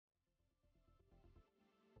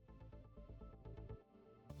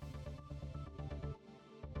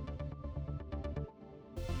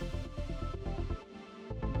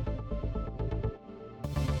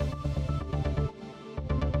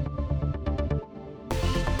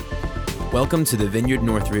Welcome to the Vineyard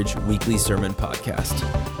Northridge Weekly Sermon Podcast.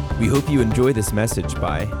 We hope you enjoy this message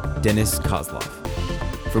by Dennis Kozlov.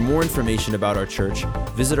 For more information about our church,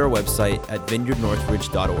 visit our website at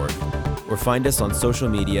vineyardnorthridge.org or find us on social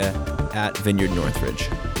media at Vineyard Northridge.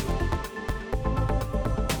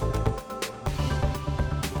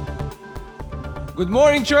 Good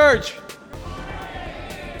morning, church.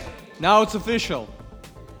 Now it's official.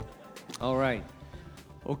 All right.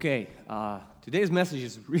 Okay. Today's message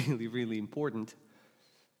is really important.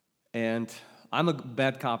 And I'm a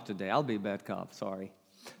bad cop today. I'll be a bad cop, sorry.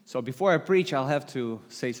 So before I preach, I'll have to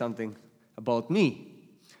say something about me.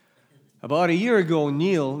 About a year ago,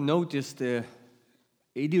 Neil noticed the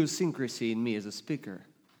idiosyncrasy in me as a speaker.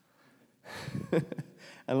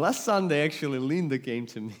 And last Sunday, actually, Linda came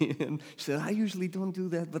to me and she said, I usually don't do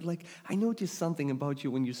that, but I noticed something about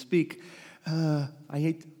you when you speak.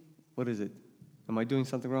 What is it? Am I doing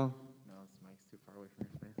something wrong? No, this mic's too far away from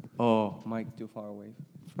your face. Oh, mic too far away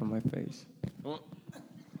from my face.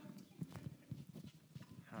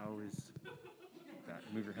 How is that?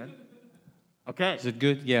 Move your head. Okay. Is it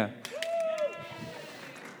good? Yeah.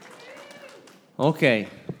 Okay.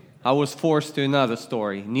 I was forced to another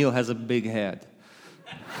story. Neil has a big head.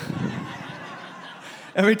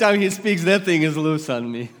 Every time he speaks, that thing is loose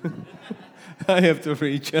on me. I have to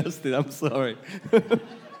readjust it. I'm sorry.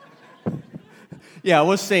 Yeah, I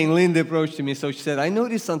was saying, Linda approached me, so she said, I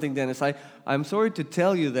noticed something, Dennis. I'm sorry to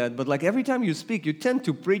tell you that, but every time you speak, you tend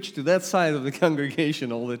to preach to that side of the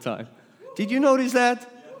congregation all the time. Did you notice that?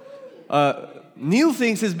 Neil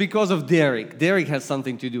thinks it's because of Derek. Derek has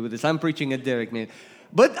something to do with this. I'm preaching at Derek, man.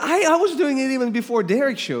 But I was doing it even before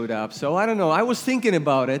Derek showed up, so I don't know. I was thinking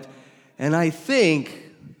about it, and I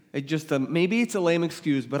think, maybe it's a lame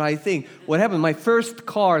excuse, but I think what happened, my first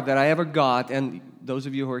car that I ever got, and those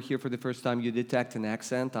of you who are here for the first time, you detect an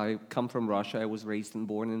accent. I come from Russia. I was raised and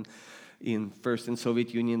born first in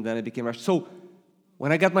Soviet Union, then I became Russian. So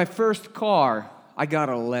when I got my first car, I got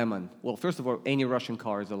a lemon. Well, first of all, any Russian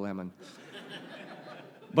car is a lemon.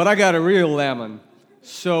 But I got a real lemon.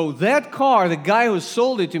 So that car, the guy who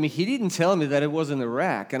sold it to me, he didn't tell me that it was in the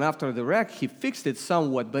wreck. And after the wreck, he fixed it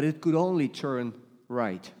somewhat, but it could only turn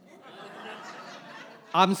right.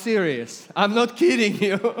 I'm serious. I'm not kidding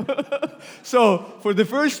you. So for the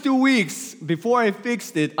first 2 weeks before I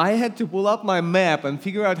fixed it, I had to pull up my map and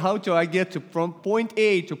figure out how I get from point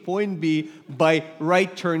A to point B by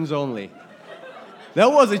right turns only.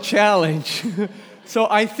 That was a challenge. So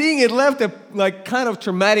I think it left a kind of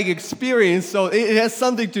traumatic experience. So it has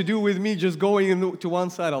something to do with me just going to one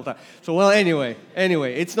side all the time. So anyway,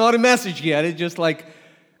 it's not a message yet. It's just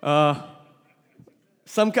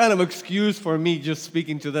some kind of excuse for me just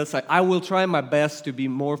speaking to that side. I will try my best to be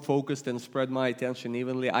more focused and spread my attention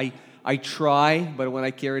evenly. I try, but when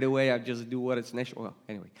I carry it away, I just do what it's natural. Well,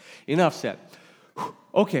 anyway, enough said.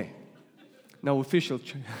 Okay, now official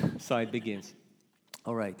side begins.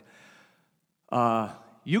 All right.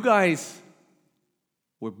 You guys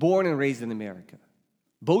were born and raised in America.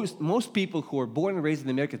 Most people who are born and raised in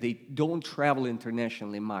America, they don't travel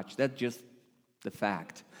internationally much. That's just the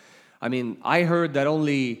fact. I mean, I heard that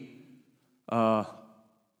only 1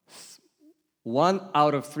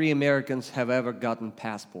 out of 3 Americans have ever gotten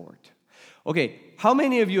passport. Okay, how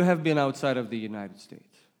many of you have been outside of the United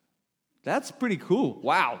States? That's pretty cool.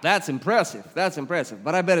 Wow, that's impressive.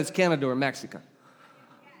 But I bet it's Canada or Mexico.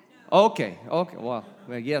 Okay, well,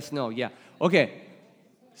 yes, no, yeah. Okay,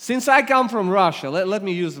 since I come from Russia, let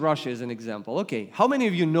me use Russia as an example. Okay, how many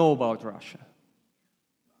of you know about Russia?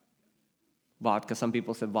 Vodka. Some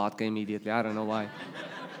people said vodka immediately. I don't know why.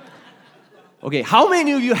 Okay, how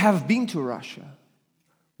many of you have been to Russia?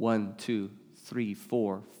 1, 2, 3,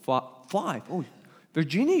 4, 5. Oh,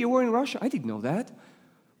 Virginia, you were in Russia? I didn't know that.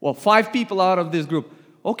 Well, 5 people out of this group.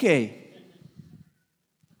 Okay.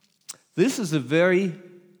 This is a very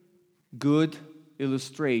good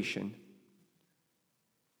illustration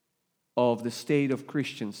of the state of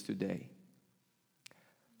Christians today.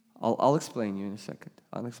 I'll explain you in a second.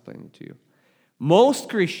 I'll explain it to you. Most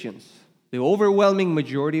Christians, the overwhelming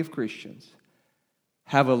majority of Christians,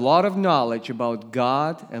 have a lot of knowledge about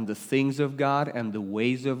God and the things of God and the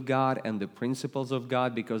ways of God and the principles of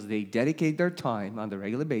God because they dedicate their time on a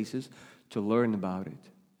regular basis to learn about it.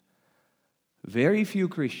 Very few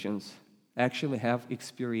Christians actually have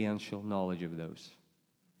experiential knowledge of those.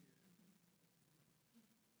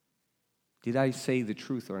 Did I say the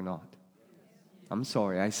truth or not? I'm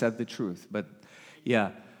sorry, I said the truth, but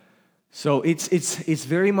yeah. So it's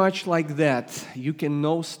very much like that. You can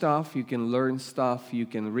know stuff, you can learn stuff, you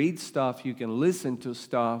can read stuff, you can listen to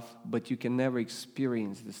stuff, but you can never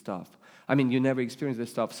experience the stuff. I mean, you never experience the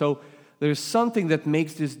stuff. So there's something that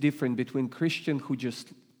makes this different between Christian who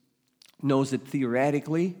just knows it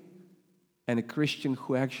theoretically and a Christian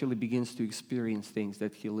who actually begins to experience things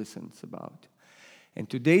that he listens about. And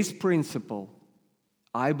today's principle,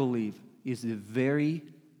 I believe, is the very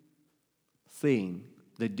thing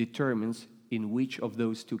that determines in which of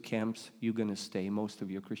those two camps you're going to stay most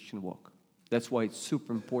of your Christian walk. That's why it's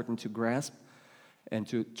super important to grasp and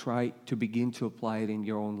to try to begin to apply it in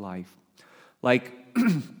your own life. Like,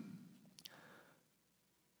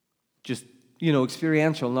 just,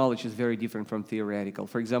 experiential knowledge is very different from theoretical.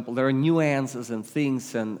 For example, there are nuances and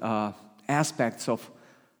things and aspects of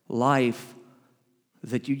life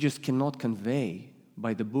that you just cannot convey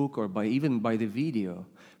by the book or even by the video.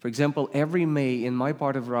 For example, every May in my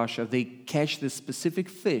part of Russia, they catch this specific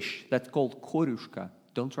fish that's called korushka.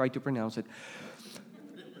 Don't try to pronounce it.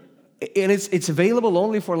 And it's available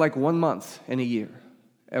only for like 1 month in a year,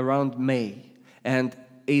 around May. And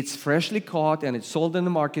it's freshly caught and it's sold in the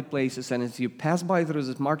marketplaces. And as you pass by through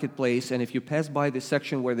this marketplace, and if you pass by the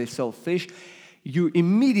section where they sell fish, you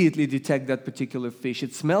immediately detect that particular fish.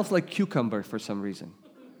 It smells like cucumber for some reason.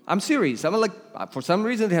 I'm serious. For some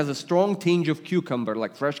reason, it has a strong tinge of cucumber,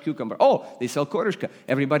 like fresh cucumber. Oh, they sell korushka.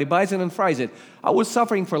 Everybody buys it and fries it. I was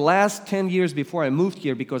suffering for the last 10 years before I moved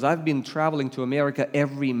here because I've been traveling to America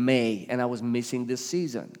every May, and I was missing this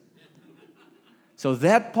season. So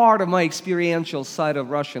that part of my experiential side of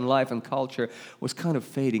Russian life and culture was kind of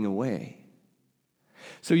fading away.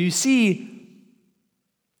 So you see,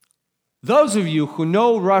 those of you who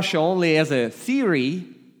know Russia only as a theory,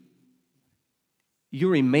 you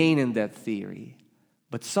remain in that theory.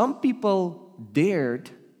 But some people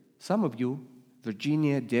dared, some of you,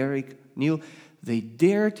 Virginia, Derek, Neil, they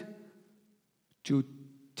dared to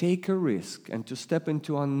take a risk and to step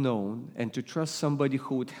into unknown and to trust somebody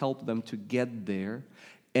who would help them to get there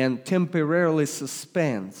and temporarily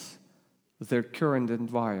suspend their current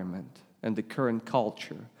environment and the current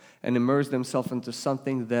culture and immerse themselves into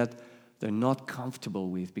something that they're not comfortable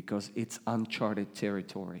with because it's uncharted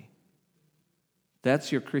territory.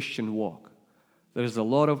 That's your Christian walk. There's a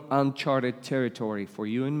lot of uncharted territory for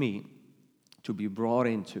you and me to be brought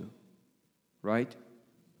into, right?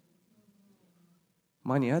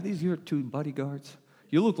 Manny, are these your two bodyguards?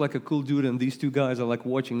 You look like a cool dude, and these two guys are like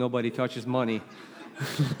watching nobody touches money.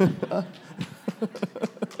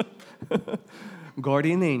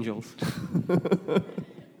 Guardian angels.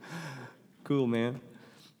 Cool, man.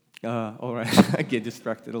 All right, I get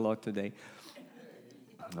distracted a lot today.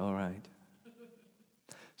 All right.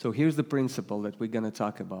 So here's the principle that we're going to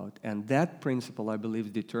talk about. And that principle, I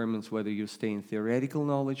believe, determines whether you stay in theoretical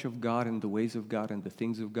knowledge of God and the ways of God and the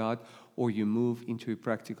things of God, or you move into a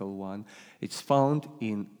practical one. It's found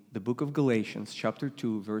in the book of Galatians, chapter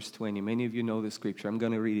 2, verse 20. Many of you know the scripture. I'm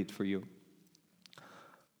going to read it for you.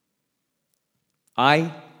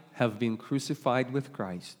 I have been crucified with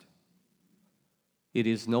Christ. It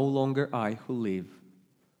is no longer I who live,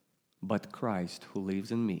 but Christ who lives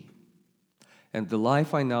in me. And the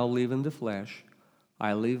life I now live in the flesh,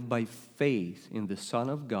 I live by faith in the Son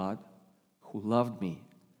of God who loved me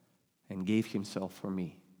and gave himself for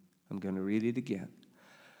me. I'm going to read it again.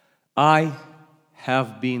 I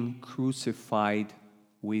have been crucified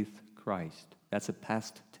with Christ. That's a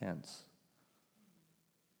past tense.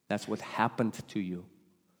 That's what happened to you.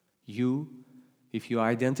 You, if you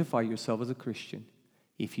identify yourself as a Christian,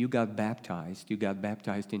 if you got baptized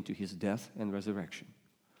into his death and resurrection.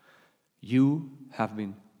 You have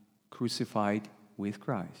been crucified with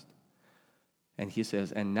Christ. And he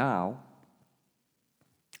says, and now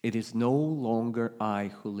it is no longer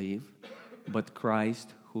I who live, but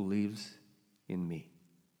Christ who lives in me.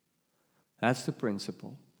 That's the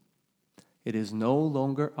principle. It is no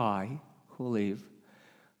longer I who live,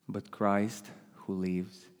 but Christ who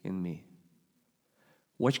lives in me.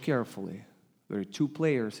 Watch carefully. There are two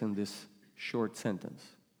players in this short sentence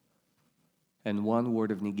and one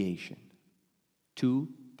word of negation. Two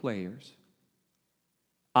players,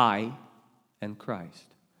 I and Christ,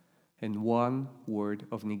 and one word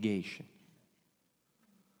of negation.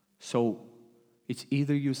 So it's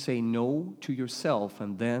either you say no to yourself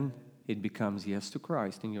and then it becomes yes to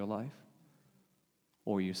Christ in your life,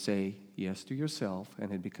 or you say yes to yourself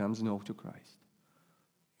and it becomes no to Christ.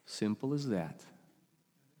 Simple as that.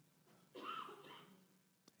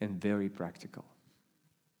 And very practical.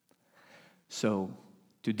 So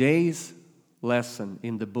today's lesson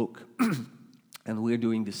in the book, and we're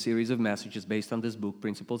doing this series of messages based on this book,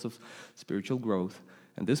 Principles of Spiritual Growth,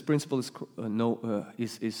 and this principle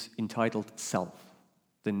is entitled Self,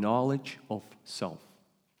 the knowledge of self.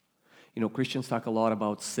 You know, Christians talk a lot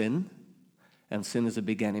about sin, and sin is a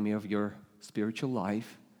big enemy of your spiritual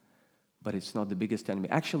life. but it's not the biggest enemy.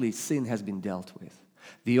 Actually, sin has been dealt with.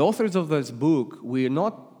 The authors of this book, we are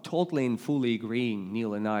not totally and fully agreeing,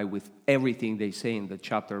 Neil and I, with everything they say in the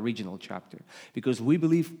chapter, original chapter, because we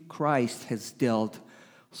believe Christ has dealt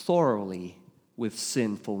thoroughly with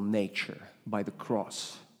sinful nature by the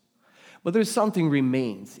cross. But there's something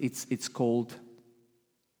remains. It's called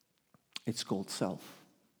self.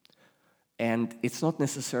 And it's not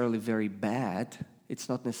necessarily very bad. It's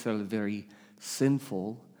not necessarily very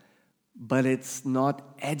sinful, but it's not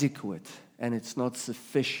adequate and it's not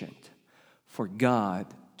sufficient for God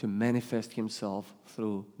to manifest himself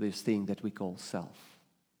through this thing that we call self.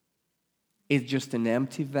 It's just an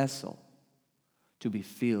empty vessel to be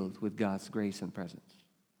filled with God's grace and presence.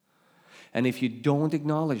 And if you don't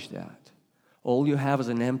acknowledge that, all you have is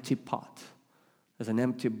an empty pot, as an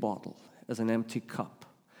empty bottle, as an empty cup.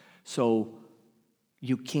 So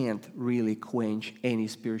you can't really quench any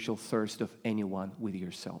spiritual thirst of anyone with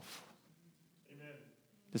yourself. Amen.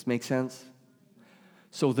 This makes sense?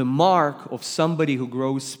 So the mark of somebody who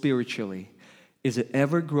grows spiritually is an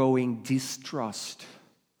ever-growing distrust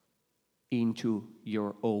into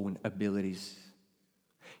your own abilities.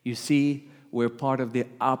 You see, we're part of the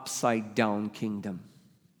upside-down kingdom.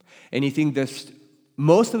 Anything that's,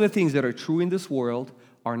 most of the things that are true in this world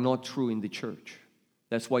are not true in the church.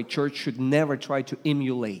 That's why church should never try to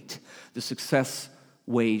emulate the success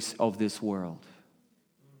ways of this world.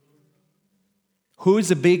 Who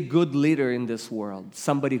is a big, good leader in this world?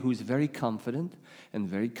 Somebody who is very confident and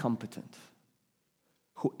very competent,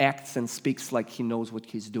 who acts and speaks like he knows what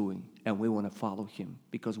he's doing, and we want to follow him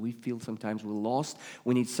because we feel sometimes we're lost.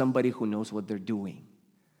 We need somebody who knows what they're doing.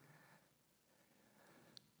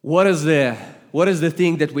 What is the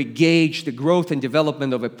thing that we gauge the growth and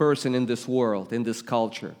development of a person in this world, in this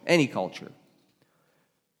culture, any culture?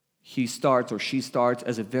 He starts or she starts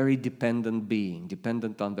as a very dependent being,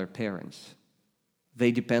 dependent on their parents.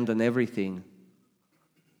 They depend on everything,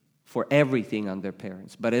 for everything on their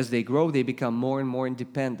parents. But as they grow, they become more and more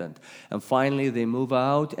independent. And finally, they move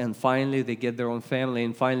out, and finally, they get their own family,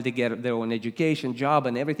 and finally, they get their own education, job,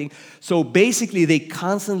 and everything. So basically, they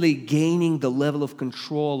constantly gaining the level of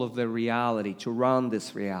control of their reality, to run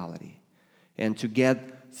this reality, and to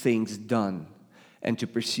get things done, and to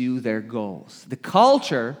pursue their goals. The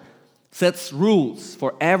culture sets rules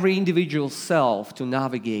for every individual self to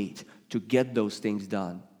navigate, to get those things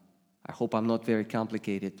done. I hope I'm not very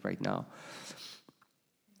complicated right now.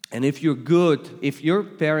 And if you're good, if your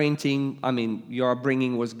parenting, your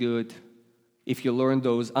upbringing was good, if you learn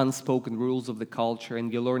those unspoken rules of the culture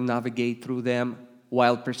and you learn navigate through them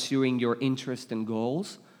while pursuing your interests and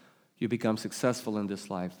goals, you become successful in this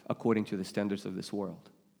life according to the standards of this world.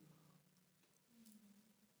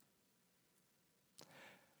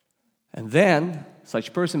 And then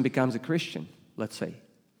such person becomes a Christian, let's say.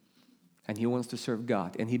 And he wants to serve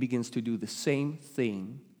God. And he begins to do the same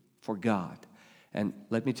thing for God. And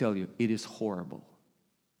let me tell you, it is horrible.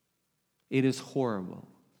 It is horrible.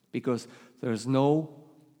 Because there's no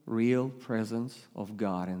real presence of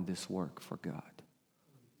God in this work for God.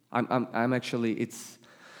 I'm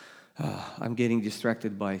getting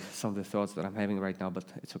distracted by some of the thoughts that I'm having right now, but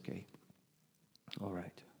it's okay. All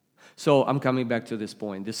right. So I'm coming back to this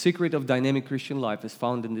point. The secret of dynamic Christian life is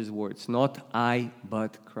found in these words. Not I,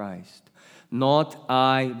 but Christ. Not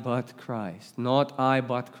I, but Christ. Not I,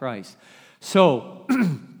 but Christ. So,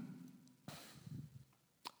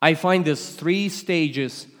 I find there's 3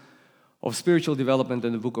 stages of spiritual development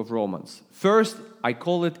in the book of Romans. First, I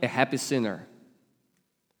call it a happy sinner.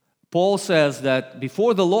 Paul says that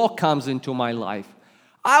before the law comes into my life,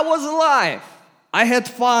 I was alive. I had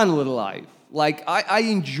fun with life. Like, I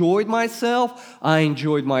enjoyed myself, I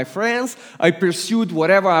enjoyed my friends, I pursued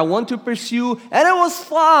whatever I want to pursue, and it was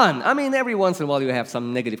fun. Every once in a while you have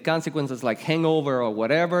some negative consequences like hangover or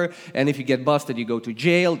whatever, and if you get busted, you go to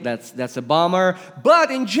jail. That's a bummer.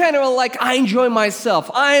 But in general, I enjoy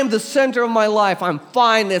myself. I am the center of my life. I'm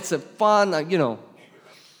fine. It's a fun,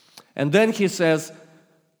 And then he says,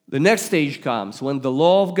 the next stage comes when the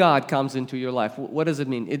law of God comes into your life. What does it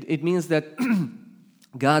mean? It means that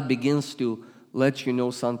God begins to let you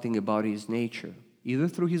know something about His nature, either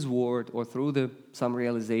through His Word or through some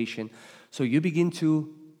realization. So you begin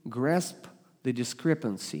to grasp the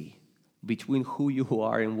discrepancy between who you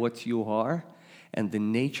are and what you are and the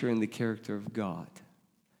nature and the character of God.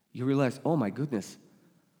 You realize, oh my goodness,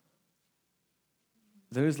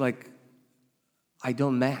 there's I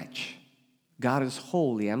don't match. God is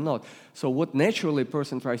holy, I'm not. So what naturally a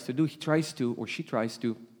person tries to do,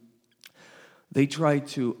 they try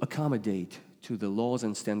to accommodate to the laws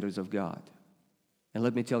and standards of God. And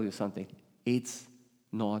let me tell you something, it's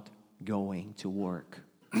not going to work.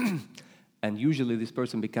 And usually this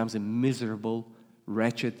person becomes a miserable,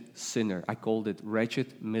 wretched sinner. I called it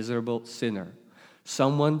wretched, miserable sinner.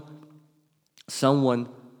 Someone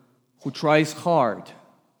who tries hard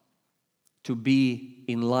to be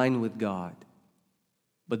in line with God.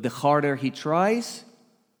 But the harder he tries,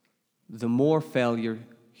 the more failure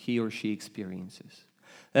he or she experiences.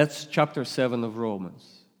 That's chapter 7 of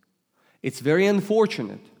Romans. It's very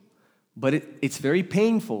unfortunate, but it's very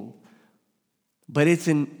painful, but it's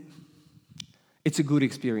a good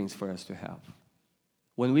experience for us to have.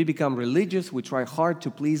 When we become religious, we try hard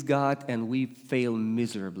to please God, and we fail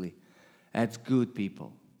miserably. That's good,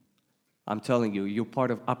 people. I'm telling you, you're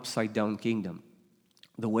part of upside-down kingdom.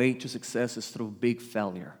 The way to success is through big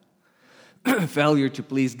failure. Failure to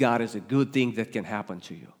please God is a good thing that can happen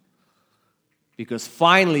to you. Because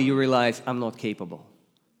finally you realize, I'm not capable.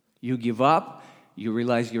 You give up, you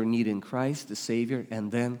realize your need in Christ, the Savior,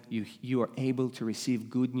 and then you are able to receive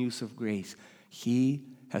good news of grace. He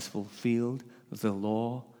has fulfilled the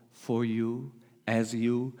law for you, as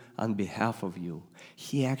you, on behalf of you.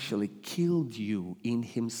 He actually killed you in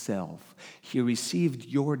Himself. He received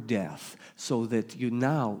your death so that you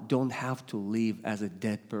now don't have to live as a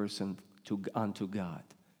dead person unto God.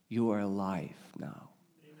 You are alive now.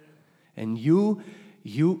 And you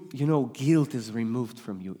know, guilt is removed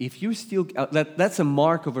from you. If you still, that's a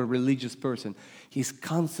mark of a religious person. He's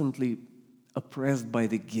constantly oppressed by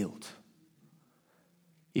the guilt.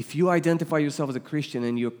 If you identify yourself as a Christian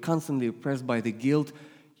and you're constantly oppressed by the guilt,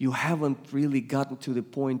 you haven't really gotten to the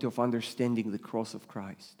point of understanding the cross of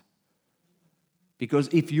Christ. Because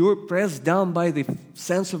if you're pressed down by the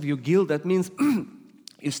sense of your guilt, that means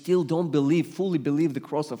you still don't fully believe the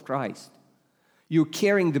cross of Christ. You're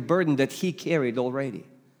carrying the burden that He carried already.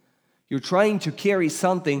 You're trying to carry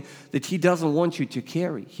something that He doesn't want you to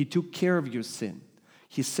carry. He took care of your sin.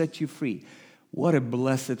 He set you free. What a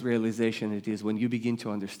blessed realization it is when you begin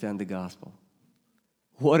to understand the gospel.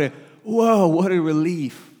 What a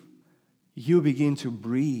relief. You begin to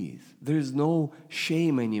breathe. There's no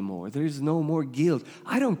shame anymore. There's no more guilt.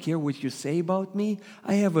 I don't care what you say about me.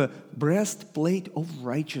 I have a breastplate of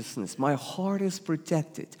righteousness. My heart is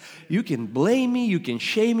protected. You can blame me. You can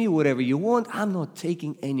shame me, whatever you want. I'm not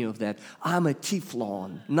taking any of that. I'm a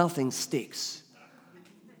Teflon. Nothing sticks.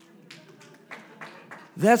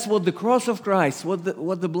 That's what the cross of Christ, what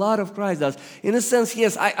the blood of Christ does. In a sense,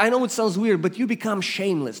 yes, I know it sounds weird, but you become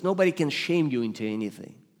shameless. Nobody can shame you into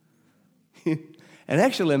anything. And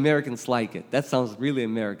actually, Americans like it. That sounds really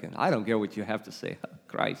American. I don't care what you have to say,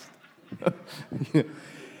 Christ.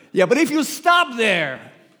 Yeah, but if you stop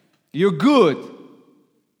there, you're good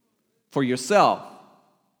for yourself.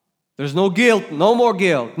 There's no guilt, no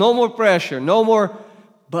more pressure, no more,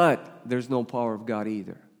 but there's no power of God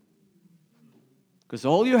either. Because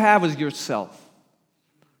all you have is yourself.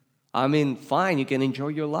 I mean, fine, you can enjoy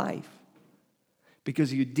your life.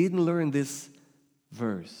 Because you didn't learn this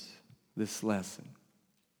verse, this lesson.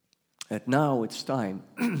 That now it's time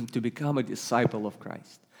to become a disciple of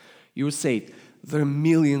Christ. You were saved. There are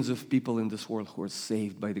millions of people in this world who are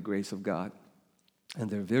saved by the grace of God. And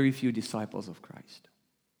there are very few disciples of Christ.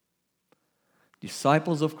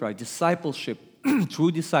 Disciples of Christ. Discipleship.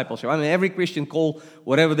 True discipleship. I mean, every Christian call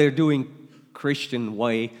whatever they're doing Christian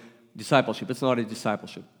way discipleship. It's not a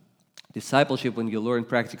discipleship. Discipleship, when you learn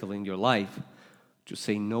practically in your life to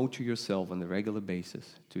say no to yourself on a regular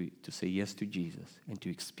basis, to say yes to Jesus, and to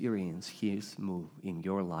experience His move in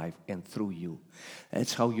your life and through you.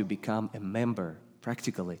 That's how you become a member,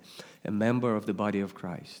 practically, a member of the body of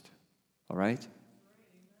Christ. All right?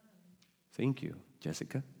 Thank you,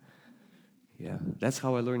 Jessica. Yeah, that's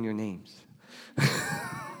how I learn your names.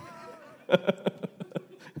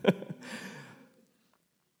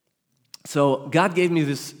 So God gave me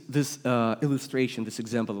this illustration, this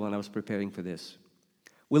example when I was preparing for this.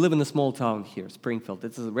 We live in a small town here, Springfield.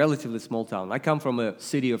 It's a relatively small town. I come from a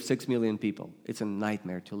city of 6 million people. It's a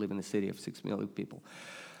nightmare to live in a city of 6 million people.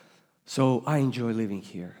 So I enjoy living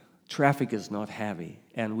here. Traffic is not heavy,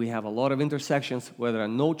 and we have a lot of intersections where there are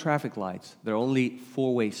no traffic lights. There are only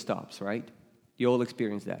four-way stops, right? You all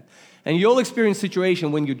experience that. And you all experience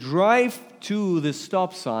situation when you drive to the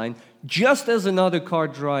stop sign just as another car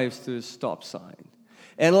drives to the stop sign.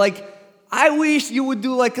 And I wish you would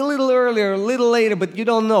do a little earlier, a little later, but you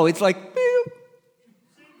don't know. It's beep.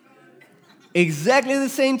 Exactly the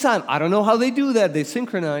same time. I don't know how they do that. They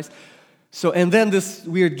synchronize. So, and then this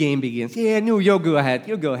weird game begins. Yeah, no, you go ahead.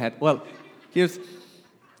 You go ahead. Well, here's...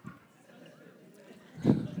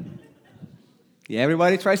 Yeah,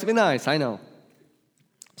 everybody tries to be nice, I know.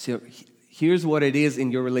 So here's what it is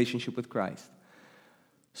in your relationship with Christ.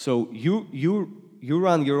 So you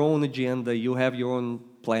run your own agenda, you have your own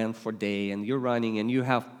plan for day, and you're running, and you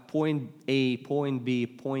have point A, point B,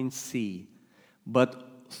 point C.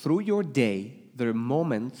 But through your day, there are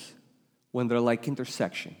moments when they're like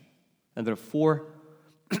intersection, and there are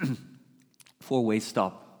four-way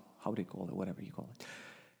stop. How do you call it? Whatever you call it.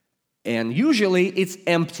 And usually it's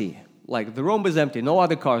empty. Like the road is empty, no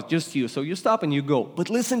other cars, just you. So you stop and you go. But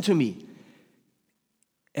listen to me.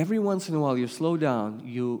 Every once in a while you slow down,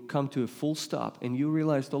 you come to a full stop, and you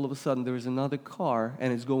realize all of a sudden there is another car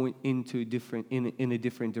and it's going into in a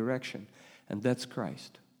different direction. And that's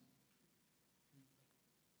Christ.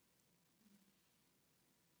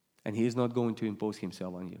 And He is not going to impose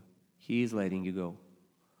Himself on you. He is letting you go.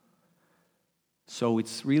 So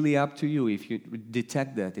it's really up to you, if you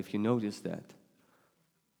detect that, if you notice that,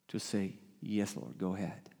 to say, yes, Lord, go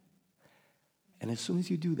ahead. And as soon as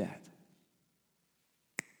you do that,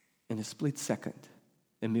 in a split second,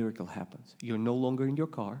 a miracle happens. You're no longer in your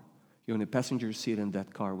car. You're in a passenger seat in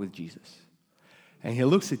that car with Jesus. And He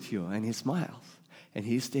looks at you and He smiles. And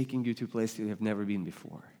He's taking you to a place you have never been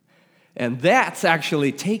before. And that's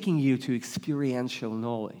actually taking you to experiential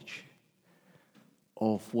knowledge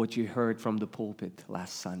of what you heard from the pulpit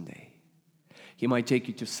last Sunday. He might take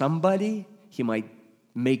you to somebody. He might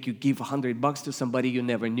make you give $100 to somebody you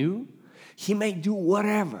never knew. He may do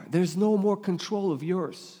whatever. There's no more control of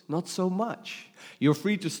yours. Not so much. You're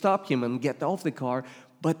free to stop Him and get off the car.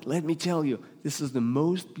 But let me tell you, this is the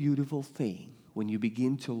most beautiful thing when you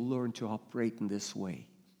begin to learn to operate in this way.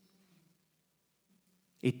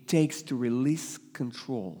 It takes to release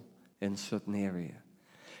control in a certain area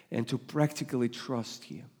and to practically trust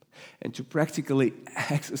Him and to practically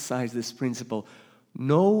exercise this principle.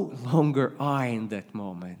 No longer I in that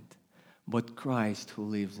moment, but Christ who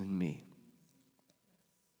lives in me.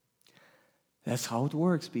 That's how it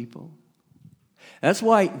works, people. That's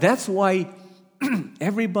why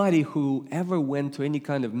everybody who ever went to any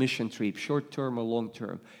kind of mission trip, short-term or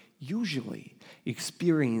long-term, usually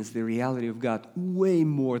experience the reality of God way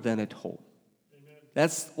more than at home. Amen.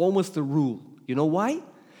 That's almost a rule. You know why?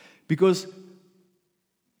 Because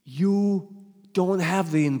you don't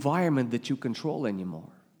have the environment that you control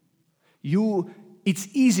anymore. It's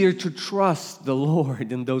easier to trust the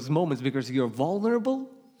Lord in those moments because you're vulnerable.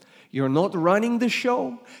 You're not running the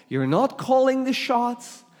show. You're not calling the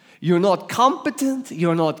shots. You're not competent.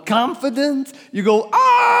 You're not confident. You go,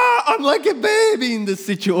 I'm like a baby in this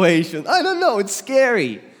situation. I don't know, it's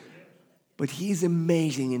scary. But He's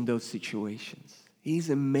amazing in those situations. He's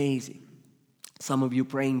amazing. Some of you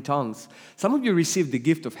pray in tongues. Some of you receive the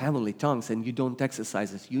gift of heavenly tongues and you don't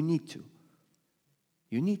exercise it. You need to.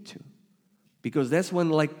 You need to. Because that's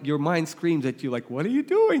when your mind screams at you like, what are you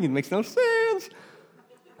doing? It makes no sense.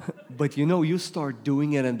 But you start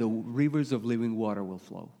doing it and the rivers of living water will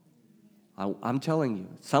flow. I'm telling you,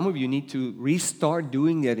 some of you need to restart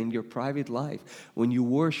doing that in your private life. When you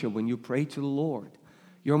worship, when you pray to the Lord.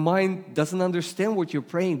 Your mind doesn't understand what you're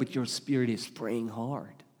praying, but your spirit is praying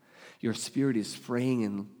hard. Your spirit is praying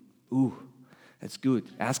and, that's good.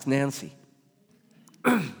 Ask Nancy.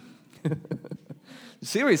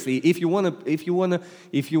 Seriously, if you want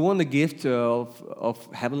a gift of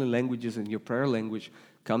heavenly languages in your prayer language,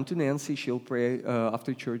 come to Nancy. She'll pray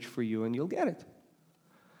after church for you, and you'll get it.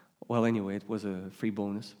 Well, anyway, it was a free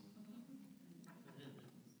bonus.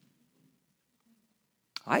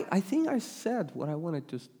 I think I said what I wanted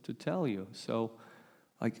to tell you. So,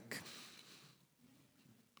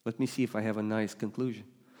 let me see if I have a nice conclusion.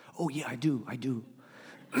 Oh, yeah, I do.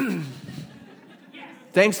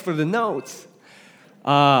 Thanks for the notes.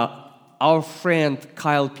 Our friend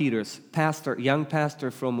Kyle Peters, young pastor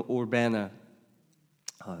from Urbana,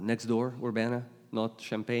 next door, Urbana, not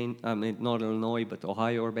not Illinois, but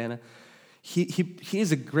Ohio, Urbana. He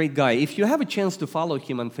is a great guy. If you have a chance to follow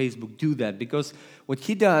him on Facebook, do that, because what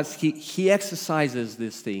he does, he exercises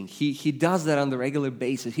this thing. He does that on the regular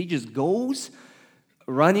basis. He just goes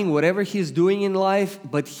running whatever he's doing in life,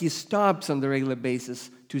 but he stops on the regular basis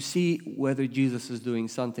to see whether Jesus is doing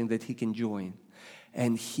something that he can join.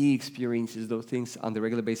 And he experiences those things on the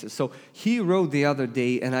regular basis. So he wrote the other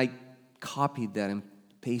day, and I copied that and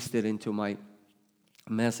pasted it into my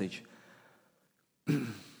message. Where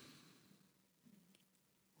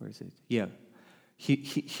is it? Yeah.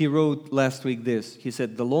 He wrote last week this. He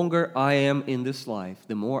said, "The longer I am in this life,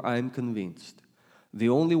 the more I am convinced the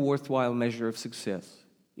only worthwhile measure of success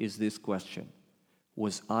is this question: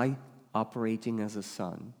 was I operating as a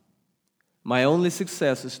son? My only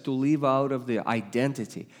success is to live out of the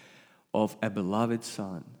identity of a beloved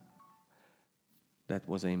son." That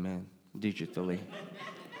was amen, digitally.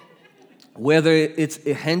 Whether it's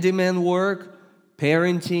a handyman work,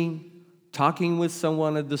 parenting, talking with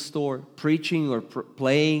someone at the store, preaching or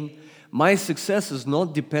playing, my success is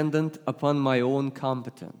not dependent upon my own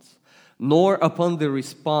competence, nor upon the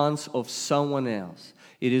response of someone else.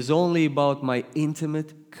 It is only about my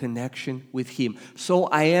intimate connection with Him. So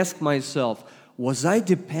I ask myself, was I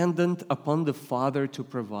dependent upon the Father to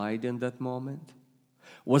provide in that moment?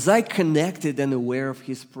 Was I connected and aware of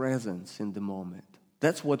His presence in the moment?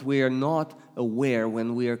 That's what we are not aware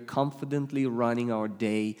when we are confidently running our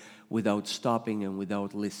day without stopping and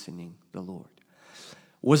without listening to the Lord.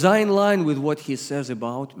 Was I in line with what He says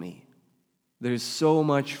about me? There is so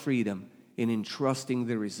much freedom in entrusting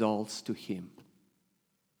the results to Him.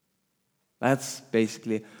 That's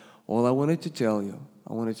basically all I wanted to tell you.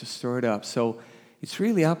 I wanted to stir it up. So it's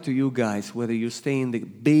really up to you guys whether you stay in the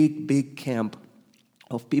big camp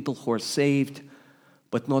of people who are saved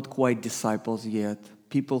but not quite disciples yet,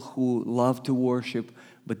 people who love to worship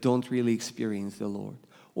but don't really experience the Lord,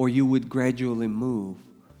 or you would gradually move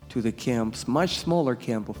to the camps, much smaller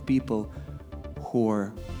camp of people who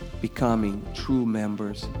are becoming true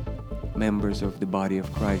members of the body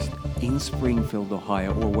of Christ in Springfield,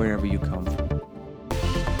 Ohio, or wherever you come from.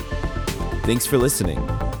 Thanks for listening.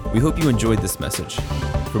 We hope you enjoyed this message.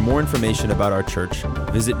 For more information about our church,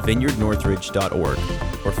 visit vineyardnorthridge.org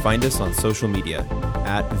or find us on social media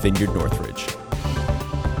 @Vineyard Northridge.